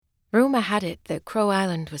Rumour had it that Crow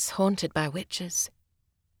Island was haunted by witches.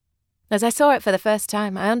 As I saw it for the first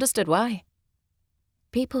time, I understood why.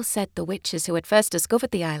 People said the witches who had first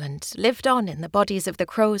discovered the island lived on in the bodies of the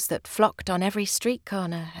crows that flocked on every street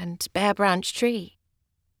corner and bare branch tree.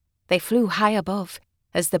 They flew high above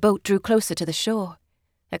as the boat drew closer to the shore,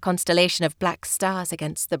 a constellation of black stars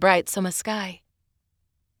against the bright summer sky.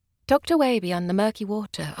 Tucked away beyond the murky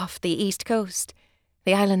water off the east coast,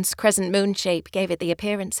 the island's crescent moon shape gave it the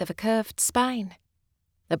appearance of a curved spine.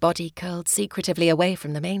 The body curled secretively away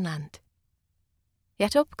from the mainland.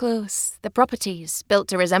 Yet up close, the properties, built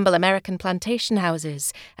to resemble American plantation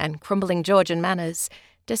houses and crumbling Georgian manors,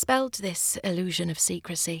 dispelled this illusion of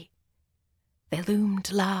secrecy. They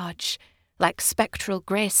loomed large, like spectral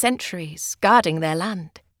grey sentries guarding their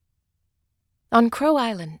land. On Crow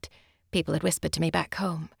Island, people had whispered to me back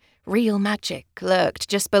home, real magic lurked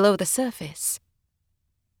just below the surface.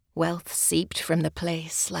 Wealth seeped from the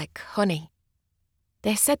place like honey.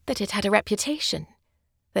 They said that it had a reputation,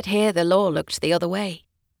 that here the law looked the other way.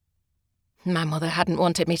 My mother hadn't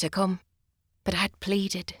wanted me to come, but I'd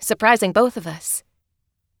pleaded, surprising both of us.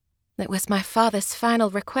 It was my father's final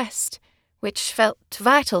request, which felt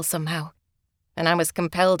vital somehow, and I was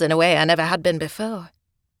compelled in a way I never had been before.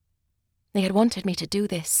 He had wanted me to do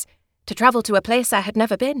this, to travel to a place I had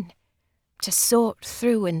never been, to sort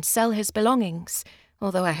through and sell his belongings,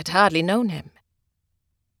 although I had hardly known him.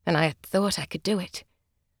 And I had thought I could do it.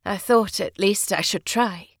 I thought at least I should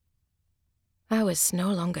try. I was no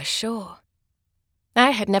longer sure. I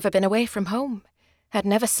had never been away from home, had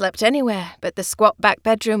never slept anywhere but the squat back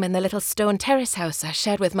bedroom in the little stone terrace house I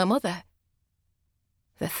shared with my mother.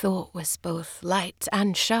 The thought was both light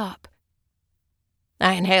and sharp.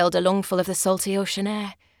 I inhaled a lungful of the salty ocean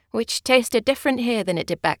air, which tasted different here than it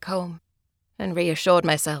did back home, and reassured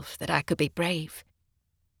myself that I could be brave.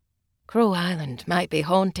 Crow Island might be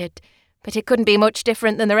haunted, but it couldn't be much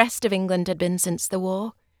different than the rest of England had been since the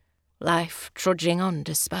war. Life trudging on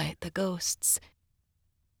despite the ghosts.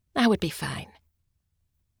 I would be fine.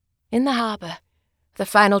 In the harbour, the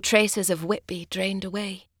final traces of Whitby drained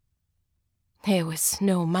away. Here was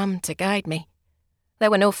no mum to guide me.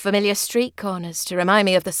 There were no familiar street corners to remind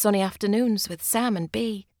me of the sunny afternoons with Sam and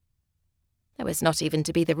Bea. There was not even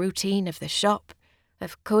to be the routine of the shop,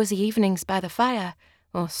 of cosy evenings by the fire,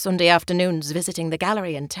 or Sunday afternoons visiting the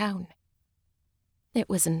gallery in town. It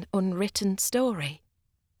was an unwritten story.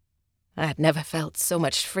 I had never felt so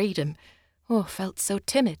much freedom, or felt so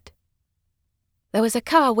timid. There was a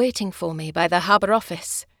car waiting for me by the harbour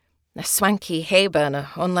office, a swanky hay burner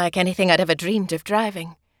unlike anything I'd ever dreamed of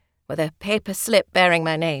driving, with a paper slip bearing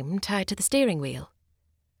my name tied to the steering wheel.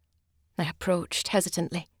 I approached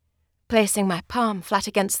hesitantly, placing my palm flat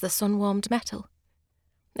against the sun-warmed metal.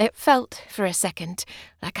 It felt, for a second,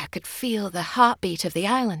 like I could feel the heartbeat of the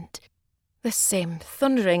island, the same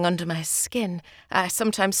thundering under my skin I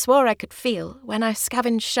sometimes swore I could feel when I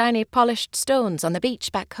scavenged shiny polished stones on the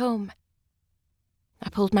beach back home. I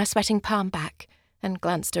pulled my sweating palm back and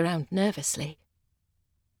glanced around nervously.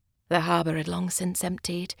 The harbour had long since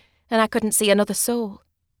emptied, and I couldn't see another soul.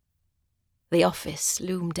 The office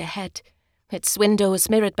loomed ahead, its windows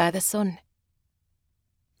mirrored by the sun.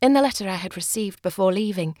 In the letter I had received before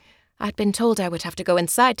leaving, I'd been told I would have to go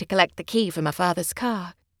inside to collect the key for my father's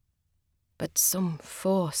car. But some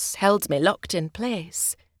force held me locked in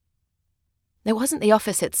place. It wasn't the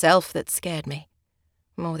office itself that scared me,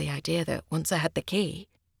 more the idea that once I had the key.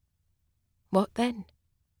 What then?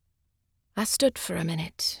 I stood for a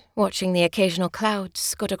minute, watching the occasional clouds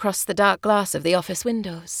scud across the dark glass of the office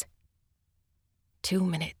windows. 2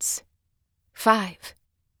 minutes. 5.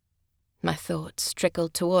 My thoughts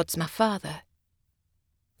trickled towards my father.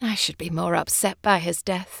 I should be more upset by his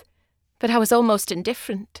death, but I was almost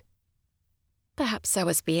indifferent. Perhaps I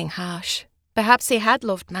was being harsh. Perhaps he had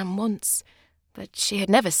loved Mam once, but she had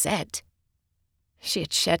never said. She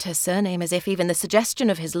had shed her surname as if even the suggestion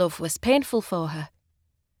of his love was painful for her.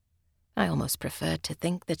 I almost preferred to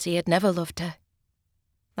think that he had never loved her.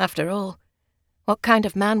 After all, what kind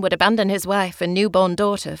of man would abandon his wife and newborn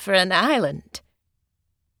daughter for an island?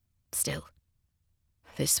 Still,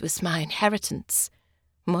 this was my inheritance,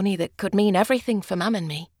 money that could mean everything for Mam and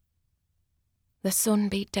me. The sun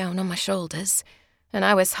beat down on my shoulders, and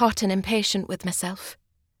I was hot and impatient with myself.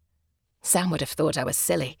 Sam would have thought I was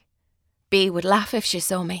silly. Bea would laugh if she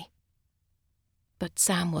saw me. But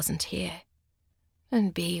Sam wasn't here,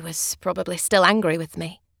 and Bea was probably still angry with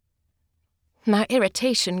me. My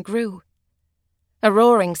irritation grew. A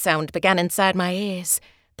roaring sound began inside my ears,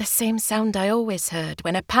 the same sound I always heard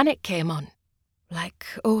when a panic came on, like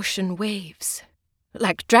ocean waves,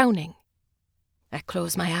 like drowning. I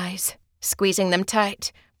closed my eyes, squeezing them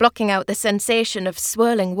tight, blocking out the sensation of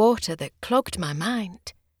swirling water that clogged my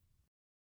mind.